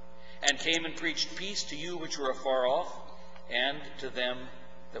 and came and preached peace to you which were afar off, and to them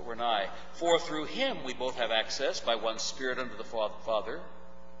that were nigh. For through him we both have access by one Spirit unto the Father.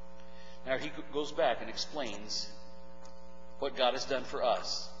 Now he goes back and explains what God has done for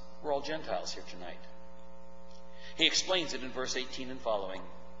us. We're all Gentiles here tonight. He explains it in verse 18 and following.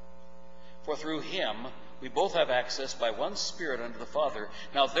 For through him we both have access by one Spirit unto the Father.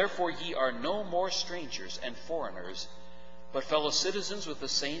 Now therefore ye are no more strangers and foreigners, but fellow citizens with the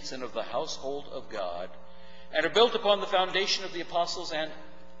saints and of the household of God, and are built upon the foundation of the apostles and,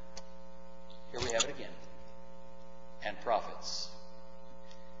 here we have it again, and prophets.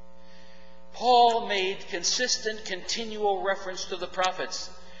 Paul made consistent, continual reference to the prophets.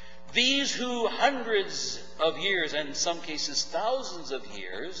 These who hundreds of years, and in some cases thousands of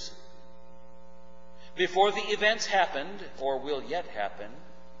years, before the events happened, or will yet happen,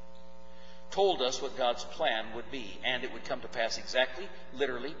 told us what God's plan would be. And it would come to pass exactly,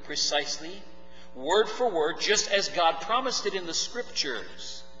 literally, precisely, word for word, just as God promised it in the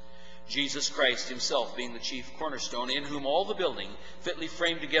Scriptures. Jesus Christ himself being the chief cornerstone, in whom all the building, fitly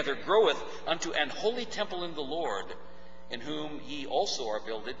framed together, groweth unto an holy temple in the Lord, in whom ye also are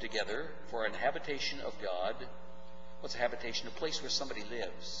builded together for an habitation of God. What's a habitation? A place where somebody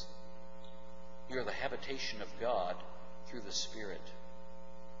lives. You are the habitation of God through the Spirit.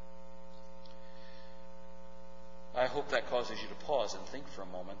 I hope that causes you to pause and think for a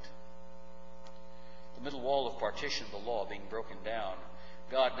moment. The middle wall of partition, the law being broken down,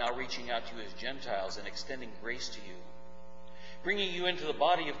 God now reaching out to you as Gentiles and extending grace to you, bringing you into the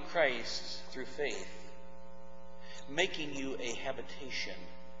body of Christ through faith, making you a habitation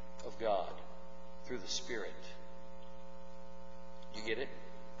of God through the Spirit. You get it?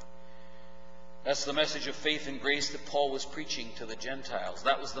 That's the message of faith and grace that Paul was preaching to the Gentiles.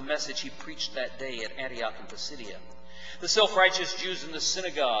 That was the message he preached that day at Antioch and Pisidia. The self-righteous Jews in the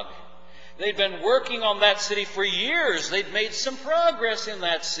synagogue, they'd been working on that city for years. They'd made some progress in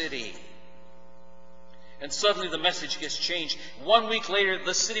that city. And suddenly the message gets changed. 1 week later,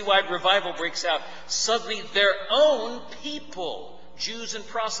 the citywide revival breaks out. Suddenly their own people, Jews and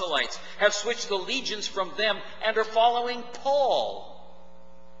proselytes, have switched the allegiance from them and are following Paul.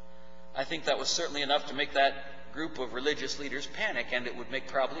 I think that was certainly enough to make that group of religious leaders panic, and it would make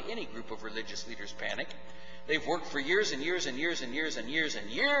probably any group of religious leaders panic. They've worked for years and years and years and years and years and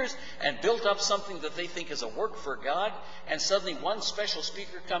years and built up something that they think is a work for God, and suddenly one special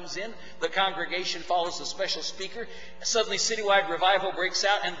speaker comes in, the congregation follows the special speaker, suddenly citywide revival breaks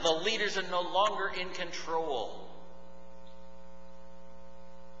out, and the leaders are no longer in control.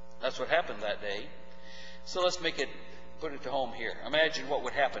 That's what happened that day. So let's put it to home here. Imagine what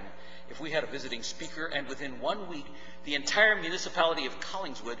would happen if we had a visiting speaker and within 1 week the entire municipality of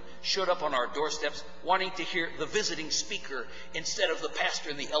Collingswood showed up on our doorsteps wanting to hear the visiting speaker instead of the pastor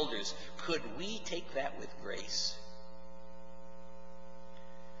and the elders. Could we take that with grace?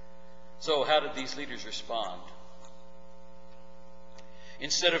 So how did these leaders respond?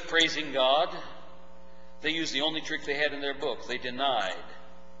 Instead of praising God, they used the only trick they had in their book. They denied,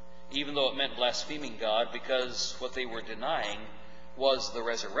 even though it meant blaspheming God, because what they were denying was the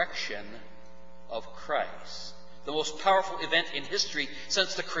resurrection of Christ, the most powerful event in history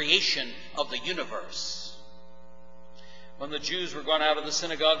since the creation of the universe. When the Jews were gone out of the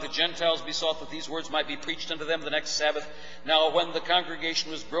synagogue, the Gentiles besought that these words might be preached unto them the next Sabbath. Now when the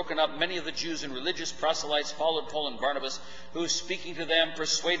congregation was broken up, many of the Jews and religious proselytes followed Paul and Barnabas, who, speaking to them,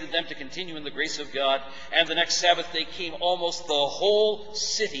 persuaded them to continue in the grace of God. And the next Sabbath they came almost the whole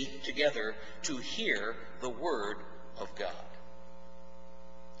city together to hear the word of God.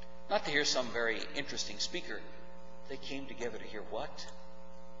 Not to hear some very interesting speaker. They came together to hear what?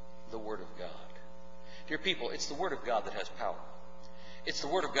 The Word of God. Dear people, it's the Word of God that has power. It's the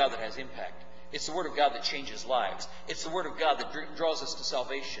Word of God that has impact. It's the Word of God that changes lives. It's the Word of God that draws us to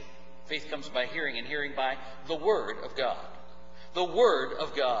salvation. Faith comes by hearing, and hearing by the Word of God. The Word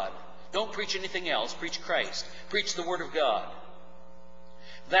of God. Don't preach anything else. Preach Christ. Preach the Word of God.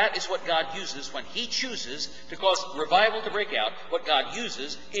 That is what God uses when He chooses to cause revival to break out. What God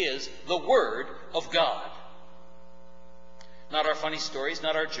uses is the Word of God. Not our funny stories,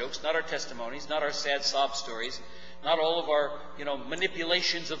 not our jokes, not our testimonies, not our sad sob stories, not all of our,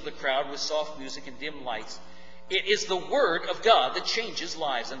 manipulations of the crowd with soft music and dim lights. It is the Word of God that changes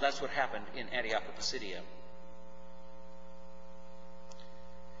lives, and that's what happened in Antioch of Pisidia.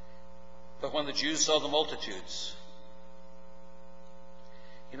 But when the Jews saw the multitudes,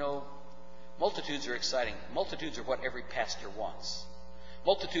 multitudes are exciting. Multitudes are what every pastor wants.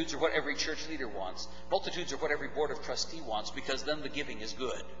 Multitudes are what every church leader wants. Multitudes are what every board of trustee wants, because then the giving is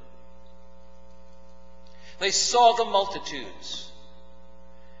good. They saw the multitudes,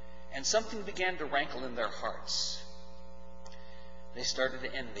 and something began to rankle in their hearts. They started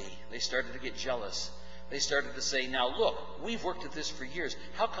to envy. They started to get jealous. They started to say, now look, we've worked at this for years.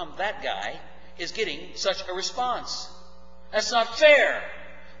 How come that guy is getting such a response? That's not fair.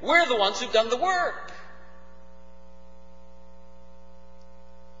 We're the ones who've done the work.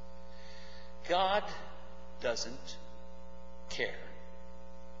 God doesn't care.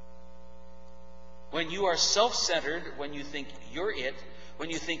 When you are self-centered, when you think you're it, when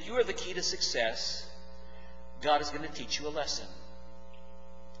you think you are the key to success, God is going to teach you a lesson.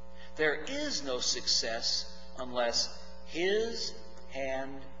 There is no success unless His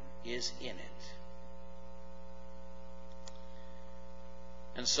hand is in it.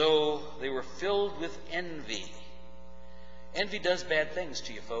 And so they were filled with envy. Envy does bad things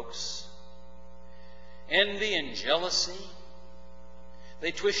to you, folks. Envy and jealousy,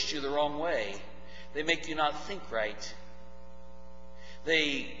 they twist you the wrong way. They make you not think right.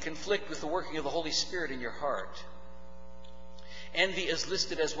 They conflict with the working of the Holy Spirit in your heart. Envy is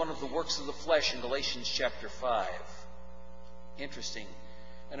listed as one of the works of the flesh in Galatians chapter 5. Interesting.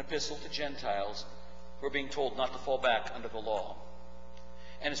 An epistle to Gentiles who are being told not to fall back under the law.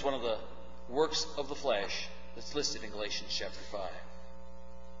 And it's one of the works of the flesh that's listed in Galatians chapter 5.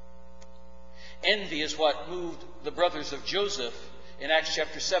 Envy is what moved the brothers of Joseph in Acts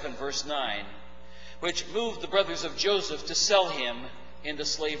chapter 7, verse 9, which moved the brothers of Joseph to sell him into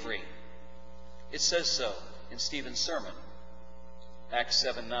slavery. It says so in Stephen's sermon, Acts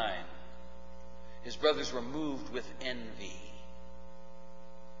 7:9. His brothers were moved with envy.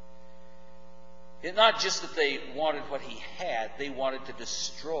 It's not just that they wanted what he had, they wanted to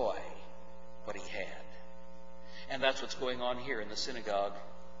destroy what he had. And that's what's going on here in the synagogue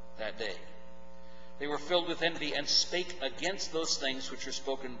that day. They were filled with envy and spake against those things which were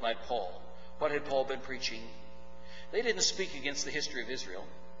spoken by Paul. What had Paul been preaching? They didn't speak against the history of Israel.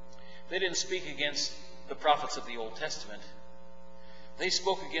 They didn't speak against the prophets of the Old Testament. They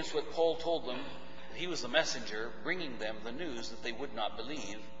spoke against what Paul told them that he was the messenger bringing them the news that they would not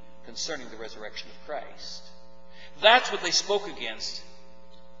believe concerning the resurrection of Christ. That's what they spoke against.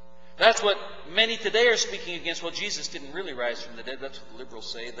 That's what many today are speaking against. Well, Jesus didn't really rise from the dead. That's what the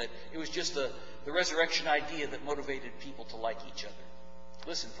liberals say, that it was just the resurrection idea that motivated people to like each other.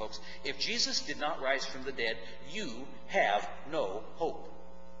 Listen, folks, if Jesus did not rise from the dead, you have no hope.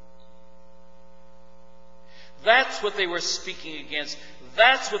 That's what they were speaking against.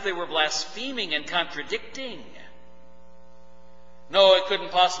 That's what they were blaspheming and contradicting. No, it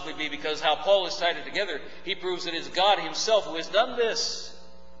couldn't possibly be, because how Paul is tied it together, he proves it is God himself who has done this.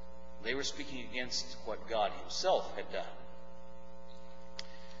 They were speaking against what God himself had done.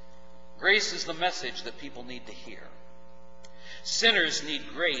 Grace is the message that people need to hear. Sinners need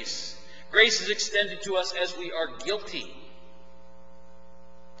grace. Grace is extended to us as we are guilty.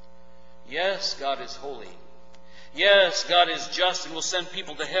 Yes, God is holy. Yes, God is just and will send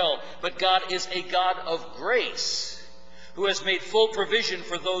people to hell. But God is a God of grace, who has made full provision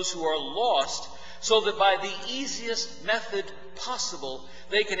for those who are lost, so that by the easiest method possible,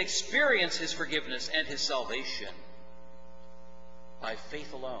 they can experience his forgiveness and his salvation by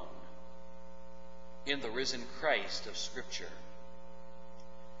faith alone in the risen Christ of Scripture.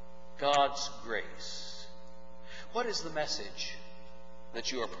 God's grace. What is the message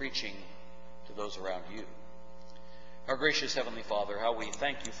that you are preaching to those around you? Our gracious Heavenly Father, how we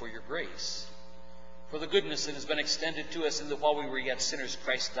thank you for your grace, for the goodness that has been extended to us, and that while we were yet sinners,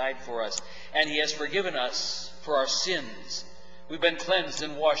 Christ died for us, and he has forgiven us for our sins. We've been cleansed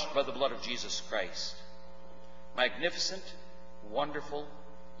and washed by the blood of Jesus Christ. Magnificent, wonderful,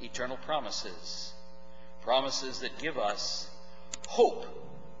 eternal promises. Promises that give us hope,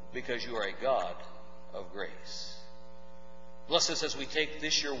 because you are a God of grace. Bless us as we take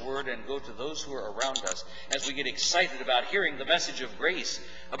this your word and go to those who are around us, as we get excited about hearing the message of grace,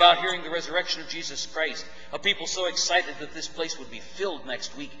 about hearing the resurrection of Jesus Christ. A people so excited that this place would be filled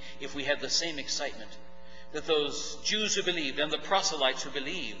next week if we had the same excitement that those Jews who believed and the proselytes who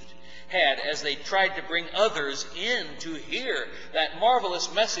believed had as they tried to bring others in to hear that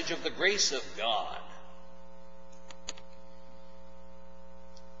marvelous message of the grace of God.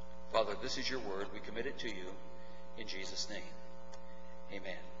 Father, this is your word. We commit it to you in Jesus' name.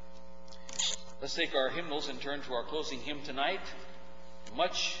 Amen. Let's take our hymnals and turn to our closing hymn tonight.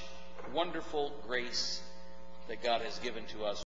 Much wonderful grace that God has given to us.